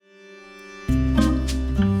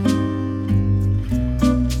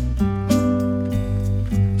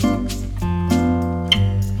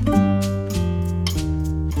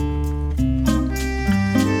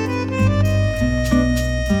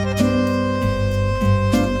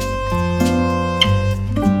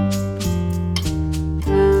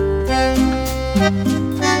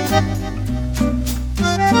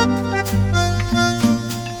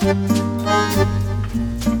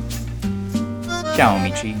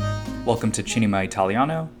amici. Welcome to Cinema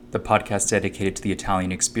Italiano, the podcast dedicated to the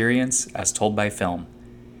Italian experience as told by film.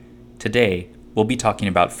 Today, we'll be talking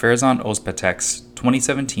about Ferzan Özpetek's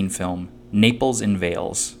 2017 film Naples in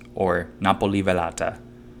Veils, or Napoli Velata.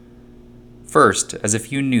 First, as a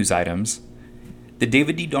few news items, the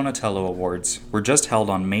David di Donatello Awards were just held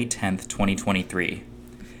on May 10th, 2023.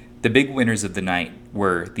 The big winners of the night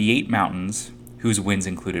were The Eight Mountains, whose wins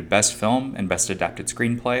included Best Film and Best Adapted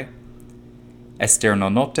Screenplay,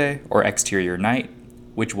 Esterno Notte, or Exterior Night,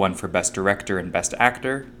 which won for Best Director and Best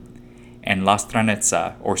Actor, and La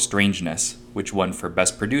Stranezza, or Strangeness, which won for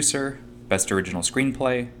Best Producer, Best Original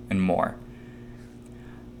Screenplay, and more.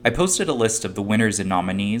 I posted a list of the winners and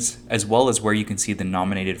nominees, as well as where you can see the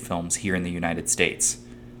nominated films here in the United States.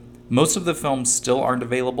 Most of the films still aren't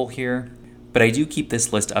available here, but I do keep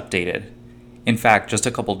this list updated. In fact, just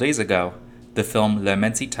a couple days ago, the film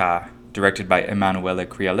L'Immensità, directed by Emanuele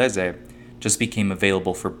Crialese, just became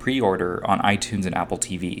available for pre-order on iTunes and Apple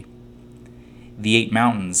TV. The Eight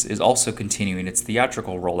Mountains is also continuing its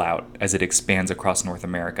theatrical rollout as it expands across North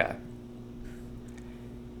America.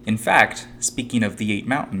 In fact, speaking of The Eight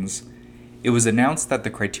Mountains, it was announced that the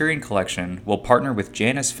Criterion Collection will partner with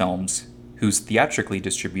Janus Films, who's theatrically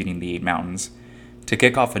distributing The Eight Mountains, to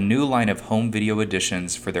kick off a new line of home video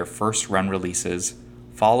editions for their first run releases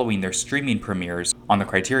following their streaming premieres on the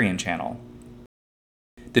Criterion channel.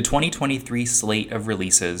 The 2023 slate of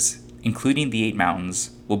releases, including The Eight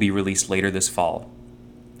Mountains, will be released later this fall.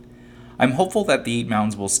 I'm hopeful that The Eight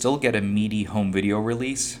Mountains will still get a meaty home video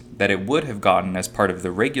release that it would have gotten as part of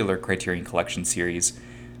the regular Criterion Collection series,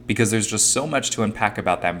 because there's just so much to unpack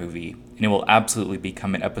about that movie, and it will absolutely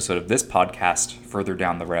become an episode of this podcast further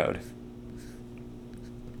down the road.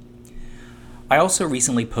 I also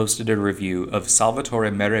recently posted a review of Salvatore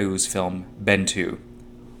Mereu's film Bentu,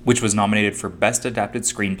 which was nominated for Best Adapted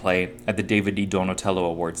Screenplay at the David di Donatello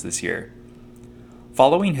Awards this year.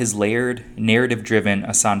 Following his layered, narrative-driven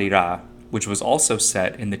Assandirà, which was also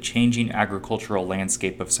set in the changing agricultural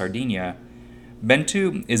landscape of Sardinia,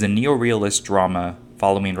 Bentu is a neorealist drama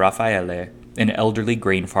following Raffaele, an elderly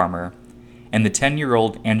grain farmer, and the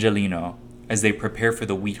 10-year-old Angelino as they prepare for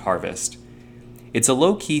the wheat harvest. It's a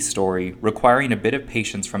low-key story requiring a bit of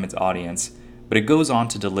patience from its audience, but it goes on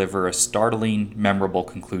to deliver a startling, memorable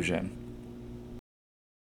conclusion.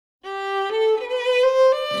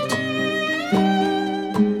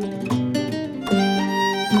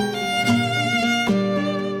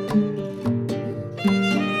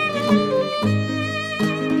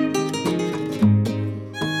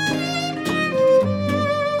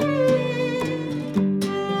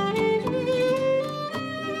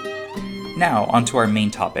 Now, onto our main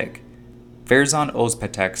topic, Ferzan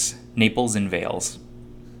Özpetek's Naples in Veils.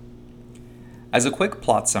 As a quick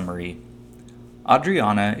plot summary,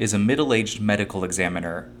 Adriana is a middle-aged medical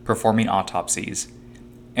examiner performing autopsies,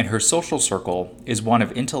 and her social circle is one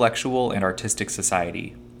of intellectual and artistic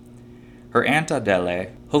society. Her aunt Adele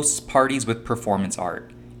hosts parties with performance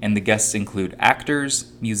art, and the guests include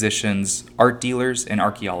actors, musicians, art dealers, and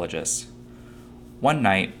archaeologists. One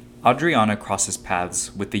night, Adriana crosses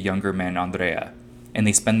paths with the younger man Andrea, and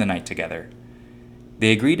they spend the night together.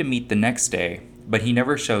 They agree to meet the next day, but he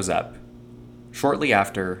never shows up. Shortly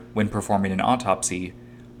after, when performing an autopsy,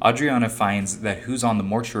 Adriana finds that who's on the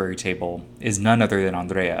mortuary table is none other than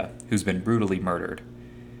Andrea, who's been brutally murdered.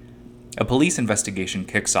 A police investigation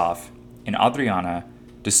kicks off, and Adriana,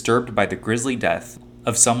 disturbed by the grisly death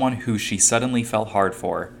of someone who she suddenly fell hard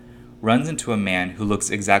for, runs into a man who looks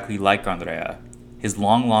exactly like Andrea, his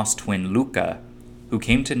long-lost twin Luca, who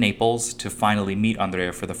came to Naples to finally meet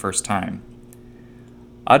Andrea for the first time.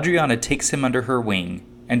 Adriana takes him under her wing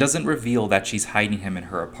and doesn't reveal that she's hiding him in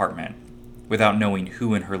her apartment, without knowing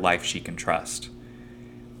who in her life she can trust.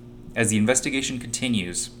 As the investigation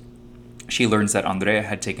continues, she learns that Andrea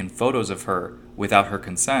had taken photos of her without her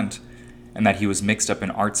consent and that he was mixed up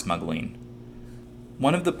in art smuggling.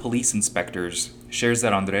 One of the police inspectors shares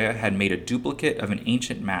that Andrea had made a duplicate of an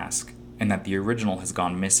ancient mask and that the original has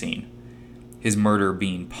gone missing, his murder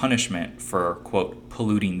being punishment for, quote,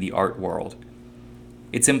 polluting the art world.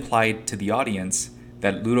 It's implied to the audience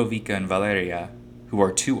that Ludovica and Valeria, who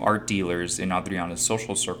are two art dealers in Adriana's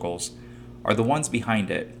social circles, are the ones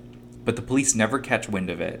behind it, but the police never catch wind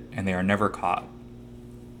of it, and they are never caught.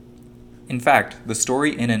 In fact, the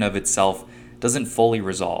story in and of itself doesn't fully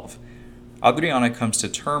resolve. Adriana comes to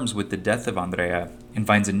terms with the death of Andrea and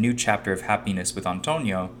finds a new chapter of happiness with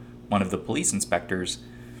Antonio, one of the police inspectors,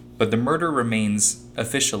 but the murder remains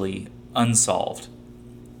officially unsolved.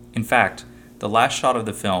 In fact, the last shot of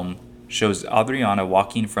the film shows Adriana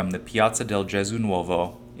walking from the Piazza del Gesù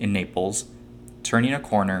Nuovo in Naples, turning a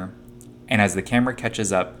corner, and as the camera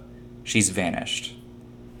catches up, she's vanished.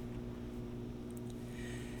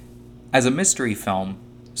 As a mystery film,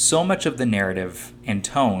 so much of the narrative and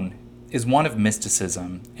tone is one of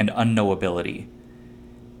mysticism and unknowability.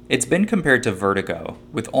 It's been compared to Vertigo,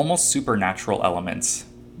 with almost supernatural elements,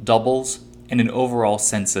 doubles, and an overall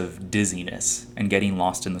sense of dizziness and getting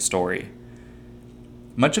lost in the story.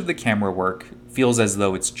 Much of the camera work feels as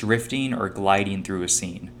though it's drifting or gliding through a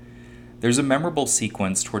scene. There's a memorable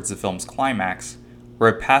sequence towards the film's climax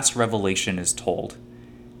where a past revelation is told.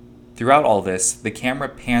 Throughout all this, the camera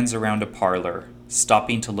pans around a parlor,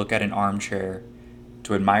 stopping to look at an armchair,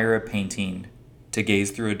 to admire a painting, to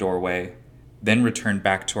gaze through a doorway, then return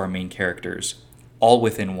back to our main characters, all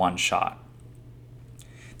within one shot.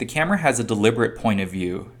 The camera has a deliberate point of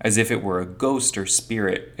view, as if it were a ghost or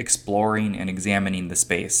spirit exploring and examining the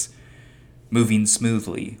space, moving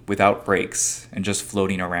smoothly, without breaks, and just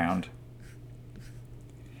floating around.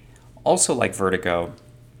 Also like Vertigo,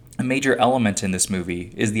 a major element in this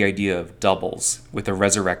movie is the idea of doubles, with the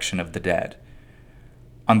resurrection of the dead.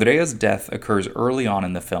 Andrea's death occurs early on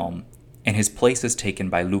in the film, and his place is taken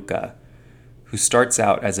by Luca, who starts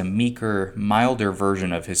out as a meeker, milder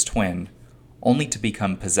version of his twin, only to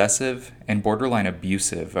become possessive and borderline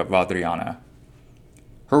abusive of Adriana.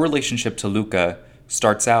 Her relationship to Luca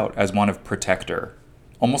starts out as one of protector,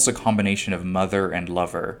 almost a combination of mother and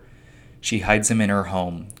lover. She hides him in her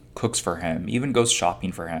home, cooks for him, even goes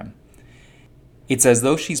shopping for him. It's as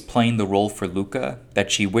though she's playing the role for Luca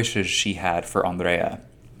that she wishes she had for Andrea.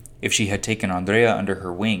 If she had taken Andrea under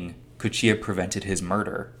her wing, could she have prevented his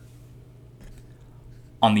murder?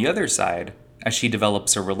 On the other side, as she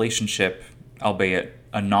develops a relationship, albeit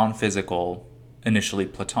a non-physical, initially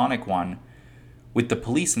platonic one, with the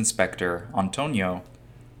police inspector, Antonio,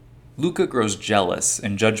 Luca grows jealous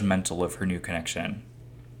and judgmental of her new connection.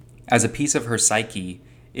 As a piece of her psyche,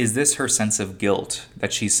 is this her sense of guilt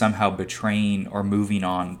that she's somehow betraying or moving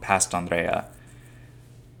on past Andrea,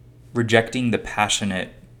 rejecting the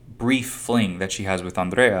passionate, brief fling that she has with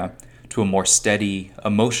Andrea to a more steady,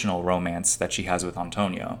 emotional romance that she has with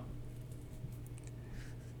Antonio?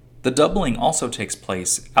 The doubling also takes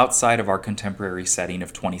place outside of our contemporary setting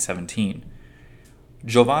of 2017.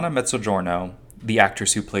 Giovanna Mezzogiorno, the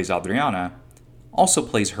actress who plays Adriana, also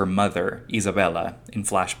plays her mother, Isabella, in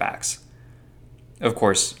flashbacks. Of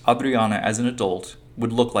course, Adriana as an adult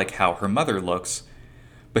would look like how her mother looks,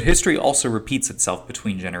 but history also repeats itself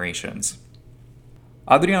between generations.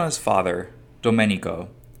 Adriana's father, Domenico,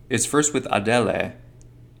 is first with Adele,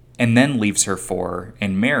 and then leaves her for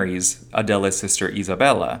and marries Adele's sister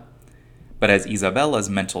Isabella. But as Isabella's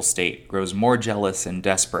mental state grows more jealous and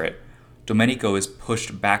desperate, Domenico is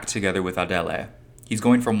pushed back together with Adele. He's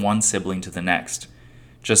going from one sibling to the next,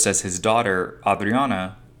 just as his daughter,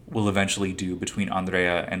 Adriana, will eventually do between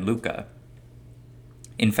Andrea and Luca.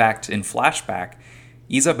 In fact, in flashback,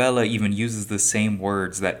 Isabella even uses the same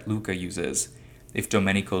words that Luca uses. If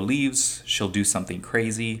Domenico leaves, she'll do something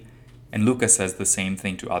crazy, and Luca says the same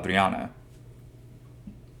thing to Adriana.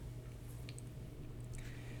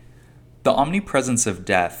 The omnipresence of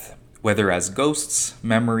death, whether as ghosts,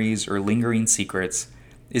 memories, or lingering secrets,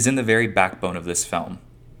 is in the very backbone of this film.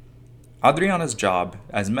 Adriana's job,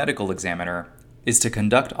 as medical examiner, is to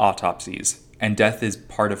conduct autopsies, and death is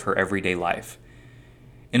part of her everyday life.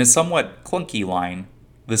 In a somewhat clunky line,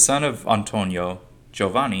 the son of Antonio,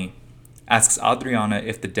 Giovanni, asks Adriana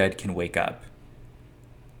if the dead can wake up.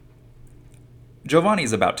 Giovanni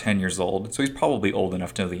is about 10 years old, so he's probably old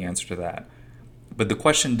enough to know the answer to that. But the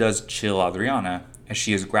question does chill Adriana, as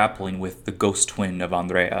she is grappling with the ghost twin of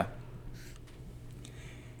Andrea.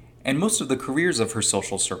 And most of the careers of her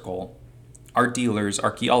social circle, art dealers,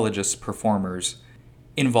 archaeologists, performers,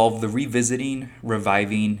 involve the revisiting,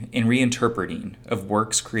 reviving, and reinterpreting of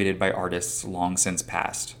works created by artists long since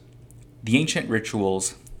past. The ancient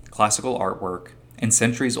rituals, classical artwork, and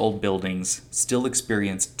centuries-old buildings still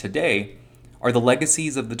experienced today are the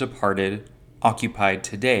legacies of the departed, occupied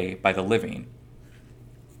today by the living.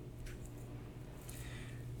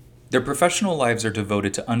 Their professional lives are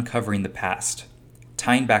devoted to uncovering the past,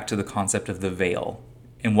 tying back to the concept of the veil,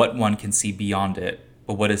 and what one can see beyond it,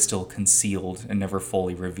 but what is still concealed and never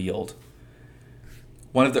fully revealed.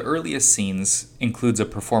 One of the earliest scenes includes a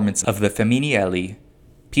performance of the Femminili,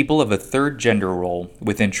 people of a third gender role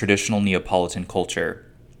within traditional Neapolitan culture.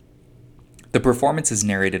 The performance is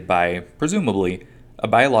narrated by, presumably, a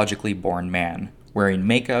biologically born man, wearing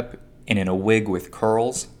makeup and in a wig with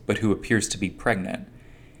curls, but who appears to be pregnant.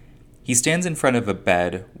 He stands in front of a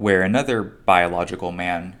bed where another biological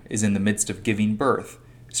man is in the midst of giving birth,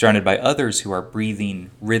 surrounded by others who are breathing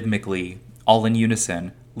rhythmically, all in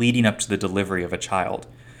unison, leading up to the delivery of a child.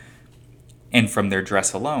 and from their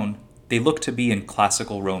dress alone, they look to be in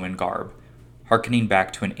classical Roman garb, harkening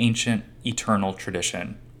back to an ancient, eternal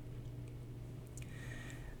tradition.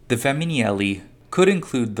 The Femminili could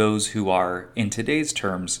include those who are, in today's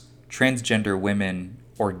terms, transgender women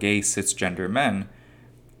or gay cisgender men,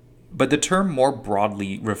 but the term more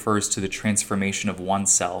broadly refers to the transformation of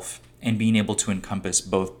oneself and being able to encompass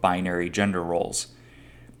both binary gender roles.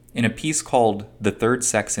 In a piece called The Third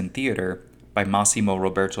Sex in Theater by Massimo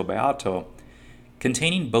Roberto Beato,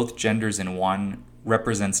 containing both genders in one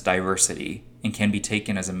represents diversity and can be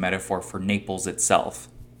taken as a metaphor for Naples itself,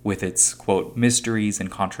 with its, quote, mysteries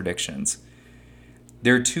and contradictions.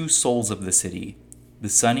 There are two souls of the city, the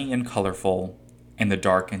sunny and colorful, and the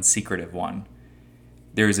dark and secretive one.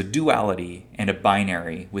 There is a duality and a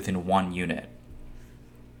binary within one unit.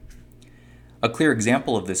 A clear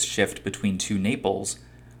example of this shift between two Naples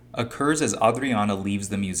occurs as Adriana leaves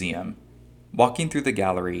the museum, walking through the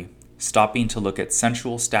gallery, stopping to look at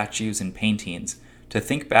sensual statues and paintings, to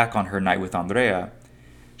think back on her night with Andrea.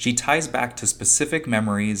 She ties back to specific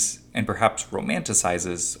memories and perhaps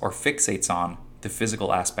romanticizes or fixates on the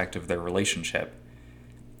physical aspect of their relationship.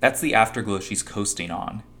 That's the afterglow she's coasting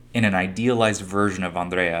on, in an idealized version of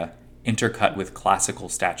Andrea, intercut with classical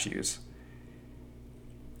statues.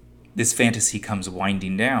 This fantasy comes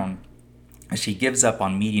winding down as she gives up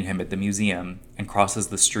on meeting him at the museum and crosses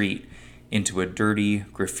the street into a dirty,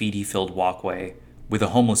 graffiti-filled walkway with a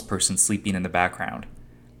homeless person sleeping in the background.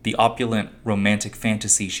 The opulent, romantic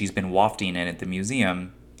fantasy she's been wafting in at the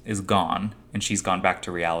museum is gone, and she's gone back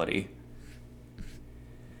to reality.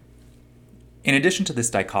 In addition to this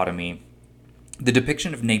dichotomy, the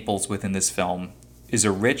depiction of Naples within this film is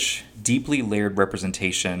a rich, deeply layered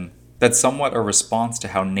representation that's somewhat a response to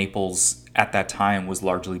how Naples at that time was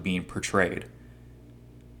largely being portrayed.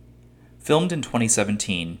 Filmed in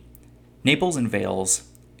 2017, Naples in Veils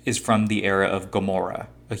is from the era of Gomorrah,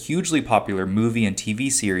 a hugely popular movie and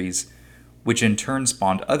TV series which in turn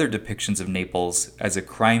spawned other depictions of Naples as a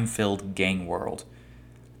crime-filled gang world.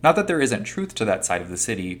 Not that there isn't truth to that side of the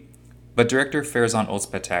city, but director Ferzan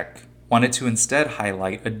Özpetek wanted to instead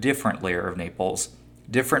highlight a different layer of Naples,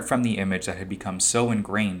 different from the image that had become so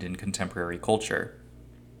ingrained in contemporary culture.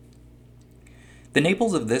 The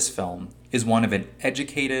Naples of this film is one of an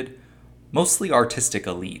educated, mostly artistic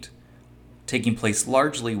elite, taking place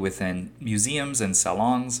largely within museums and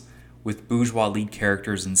salons with bourgeois lead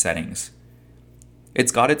characters and settings.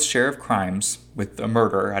 It's got its share of crimes, with a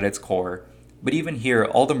murder at its core, but even here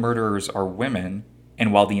all the murderers are women,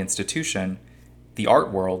 and while the institution, the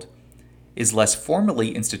art world, is less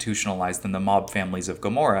formally institutionalized than the mob families of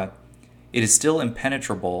Gomorrah, it is still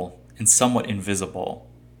impenetrable and somewhat invisible.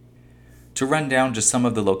 To run down just some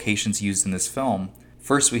of the locations used in this film,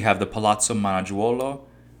 first we have the Palazzo Managgiuolo,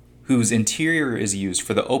 whose interior is used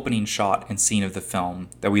for the opening shot and scene of the film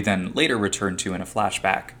that we then later return to in a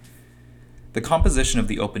flashback. The composition of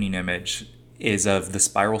the opening image is of the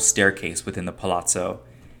spiral staircase within the palazzo.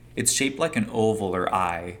 It's shaped like an oval or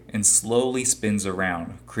eye and slowly spins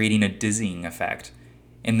around, creating a dizzying effect,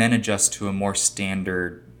 and then adjusts to a more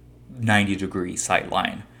standard 90-degree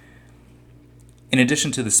sightline. In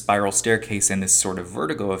addition to the spiral staircase and this sort of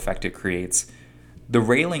vertigo effect it creates, the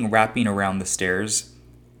railing wrapping around the stairs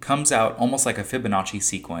comes out almost like a Fibonacci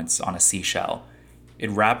sequence on a seashell. It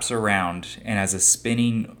wraps around, and as a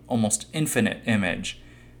spinning, almost infinite image,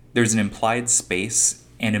 there's an implied space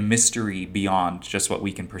and a mystery beyond just what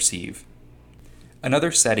we can perceive.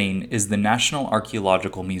 Another setting is the National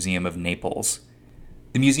Archaeological Museum of Naples.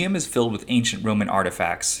 The museum is filled with ancient Roman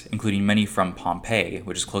artifacts, including many from Pompeii,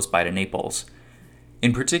 which is close by to Naples.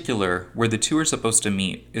 In particular, where the two are supposed to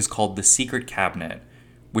meet is called the Secret Cabinet,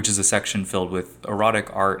 which is a section filled with erotic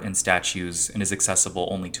art and statues and is accessible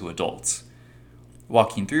only to adults.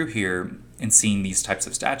 Walking through here and seeing these types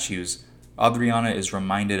of statues, Adriana is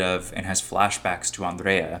reminded of and has flashbacks to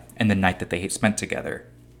Andrea and the night that they spent together.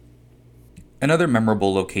 Another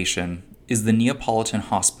memorable location is the Neapolitan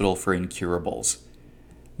Hospital for Incurables.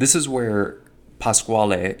 This is where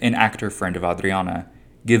Pasquale, an actor friend of Adriana,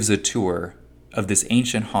 gives a tour of this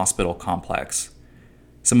ancient hospital complex.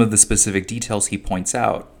 Some of the specific details he points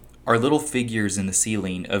out are little figures in the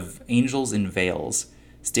ceiling of angels in veils,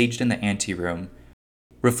 staged in the anteroom,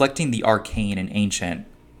 reflecting the arcane and ancient,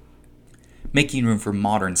 making room for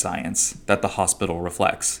modern science that the hospital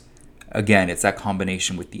reflects. Again, it's that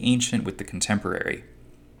combination with the ancient with the contemporary.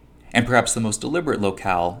 And perhaps the most deliberate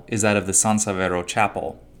locale is that of the San Severo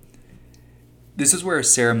Chapel. This is where a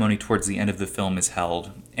ceremony towards the end of the film is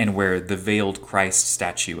held, and where the veiled Christ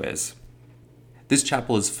statue is. This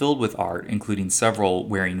chapel is filled with art, including several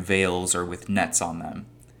wearing veils or with nets on them.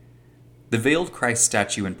 The veiled Christ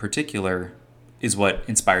statue in particular is what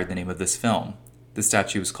inspired the name of this film. The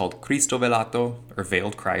statue is called Cristo Velato, or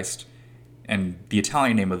Veiled Christ, and the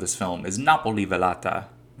Italian name of this film is Napoli Velata,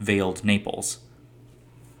 Veiled Naples.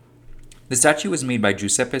 The statue was made by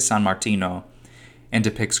Giuseppe San Martino and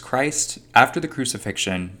depicts Christ after the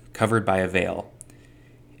crucifixion covered by a veil.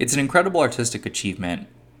 It's an incredible artistic achievement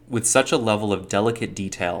with such a level of delicate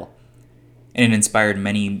detail, and it inspired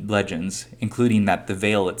many legends, including that the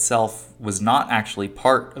veil itself was not actually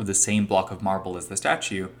part of the same block of marble as the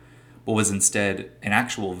statue, but was instead an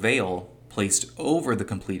actual veil placed over the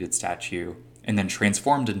completed statue and then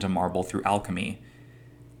transformed into marble through alchemy.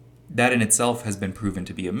 That in itself has been proven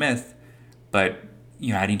to be a myth, but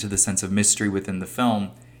adding to the sense of mystery within the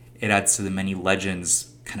film, it adds to the many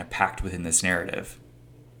legends kind of packed within this narrative.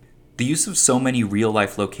 The use of so many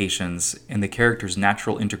real-life locations and the characters'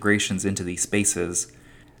 natural integrations into these spaces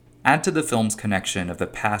add to the film's connection of the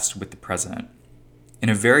past with the present. In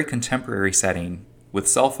a very contemporary setting, with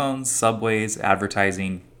cell phones, subways,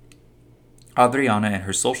 advertising, Adriana and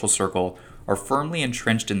her social circle are firmly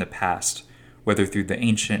entrenched in the past, whether through the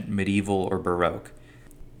ancient, medieval, or Baroque.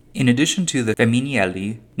 In addition to the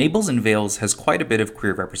Femminili, Naples in Veils has quite a bit of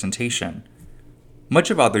queer representation. Much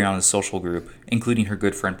of Adriana's social group, including her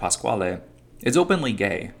good friend Pasquale, is openly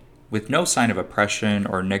gay, with no sign of oppression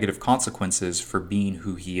or negative consequences for being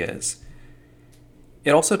who he is.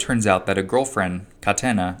 It also turns out that a girlfriend,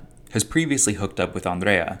 Catena, has previously hooked up with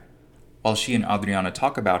Andrea. While she and Adriana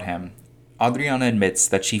talk about him, Adriana admits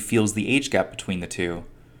that she feels the age gap between the two,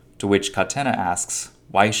 to which Catena asks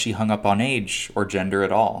why is she hung up on age or gender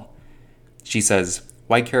at all. She says,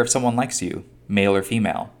 "Why care if someone likes you, male or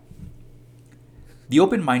female?" The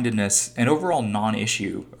open-mindedness and overall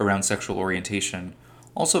non-issue around sexual orientation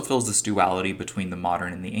also fills this duality between the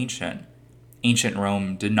modern and the ancient. Ancient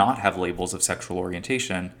Rome did not have labels of sexual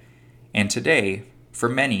orientation, and today, for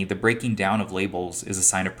many, the breaking down of labels is a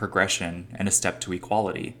sign of progression and a step to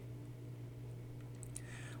equality.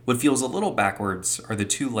 What feels a little backwards are the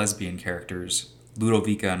two lesbian characters,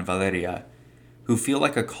 Ludovica and Valeria, who feel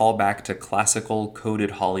like a callback to classical,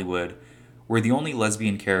 coded Hollywood, where the only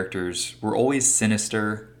lesbian characters were always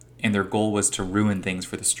sinister and their goal was to ruin things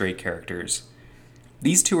for the straight characters.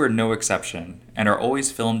 These two are no exception and are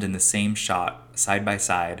always filmed in the same shot, side by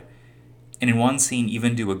side, and in one scene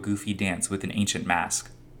even do a goofy dance with an ancient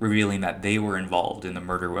mask, revealing that they were involved in the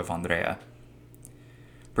murder of Andrea.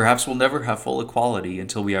 Perhaps we'll never have full equality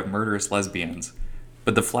until we have murderous lesbians,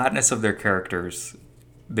 but the flatness of their characters,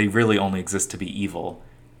 they really only exist to be evil,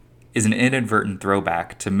 is an inadvertent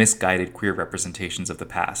throwback to misguided queer representations of the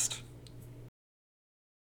past.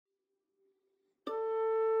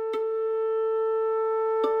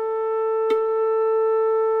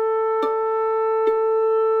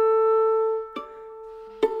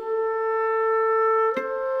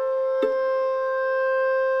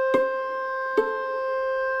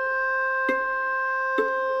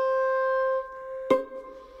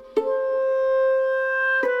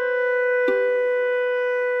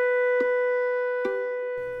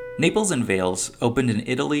 Naples in Veils opened in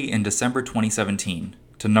Italy in December 2017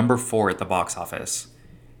 to number 4 at the box office.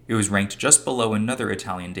 It was ranked just below another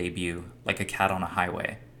Italian debut, Like a Cat on a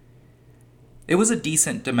Highway. It was a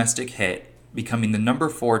decent domestic hit, becoming the number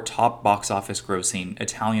 4 top box office grossing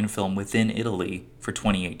Italian film within Italy for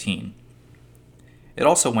 2018. It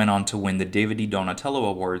also went on to win the David di Donatello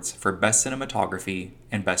Awards for Best Cinematography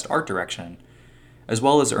and Best Art Direction, as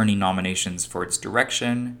well as earning nominations for its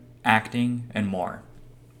direction, acting, and more.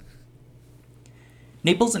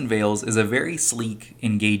 Naples in Veils is a very sleek,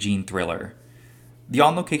 engaging thriller. The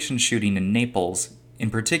on-location shooting in Naples, in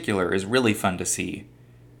particular, is really fun to see.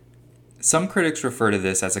 Some critics refer to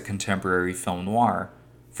this as a contemporary film noir,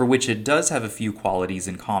 for which it does have a few qualities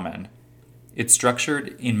in common. It's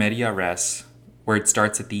structured in media res, where it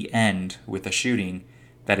starts at the end with a shooting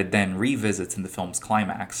that it then revisits in the film's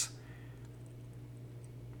climax.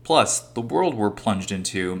 Plus, the world we're plunged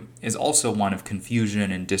into is also one of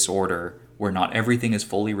confusion and disorder, where not everything is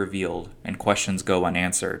fully revealed and questions go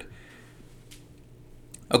unanswered.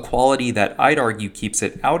 A quality that I'd argue keeps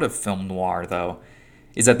it out of film noir, though,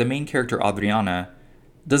 is that the main character Adriana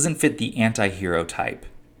doesn't fit the anti-hero type.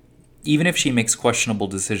 Even if she makes questionable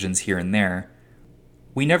decisions here and there,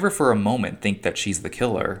 we never for a moment think that she's the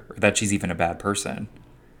killer or that she's even a bad person.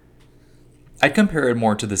 I'd compare it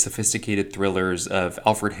more to the sophisticated thrillers of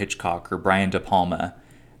Alfred Hitchcock or Brian De Palma,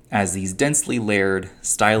 as these densely layered,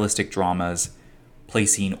 stylistic dramas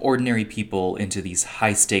placing ordinary people into these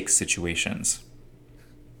high-stakes situations.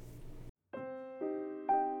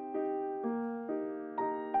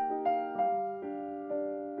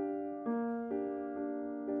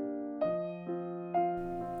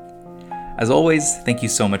 As always, thank you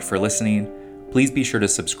so much for listening. Please be sure to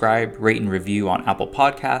subscribe, rate, and review on Apple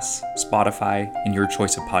Podcasts, Spotify, and your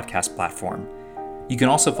choice of podcast platform. You can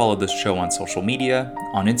also follow this show on social media,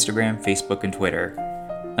 on Instagram, Facebook, and Twitter.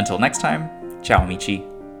 Until next time, ciao amici.